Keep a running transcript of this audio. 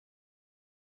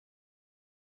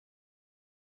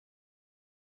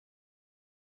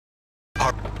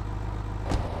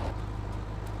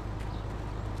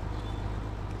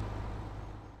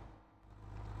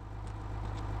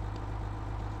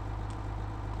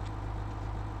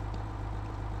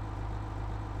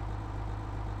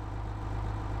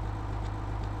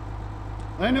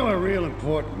I know a real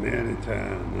important man in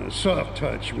town, a soft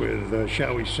touch with,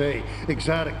 shall we say,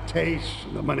 exotic tastes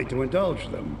and the money to indulge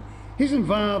them. He's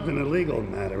involved in a legal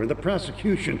matter, and the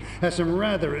prosecution has some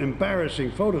rather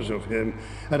embarrassing photos of him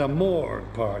at a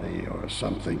morgue party or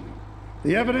something.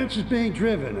 The evidence is being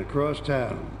driven across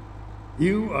town.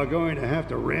 You are going to have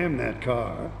to ram that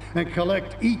car and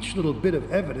collect each little bit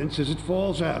of evidence as it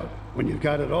falls out. When you've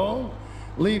got it all,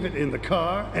 leave it in the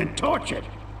car and torch it.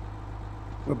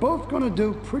 We're both going to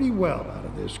do pretty well out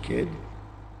of this, kid.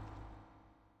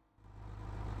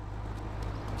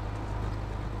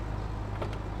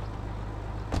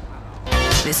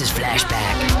 This is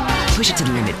Flashback. Push it to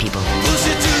the limit, people. Push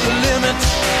it to the limit.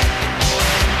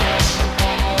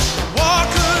 Walk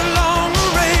along a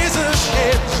razor's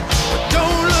edge. But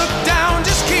don't look down,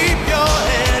 just keep your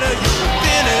head or you're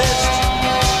finished.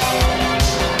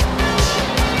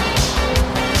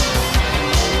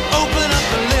 Open up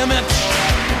the limit.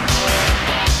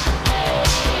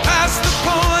 Past the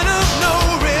point of no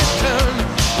return.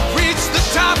 Reach the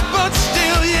top, but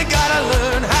still you gotta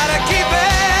learn how to keep it.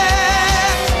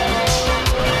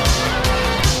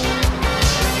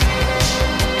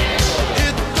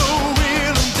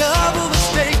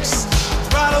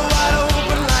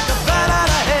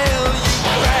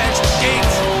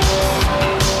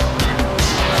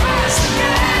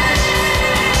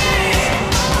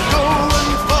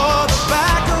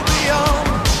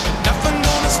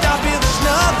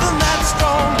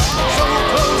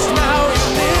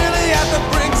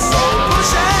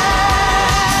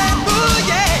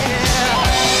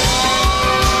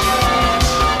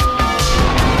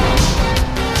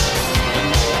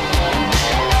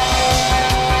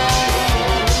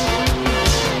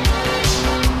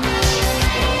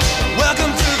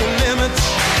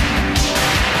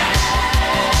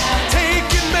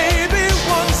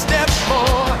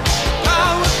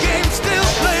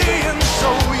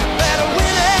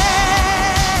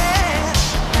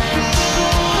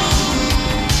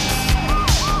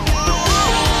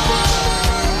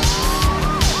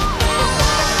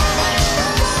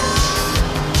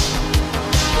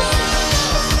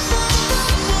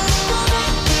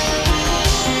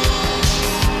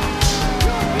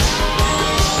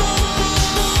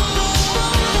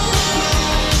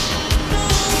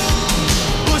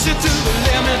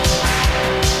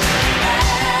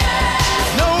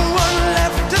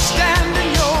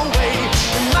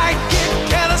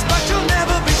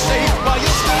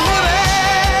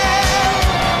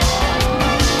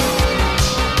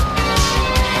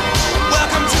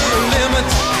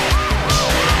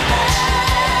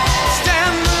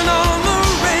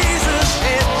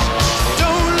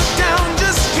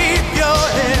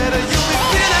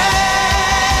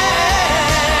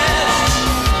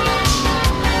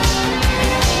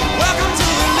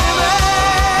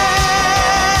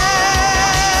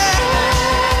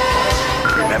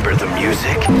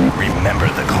 Remember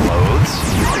the clothes?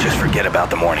 Just forget about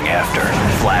the morning after.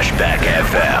 Flashback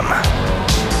FM.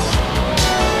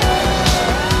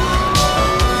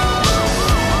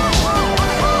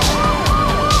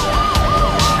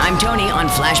 I'm Tony on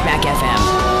Flashback FM.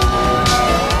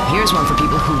 Here's one for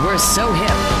people who were so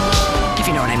hip, if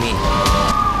you know what I mean.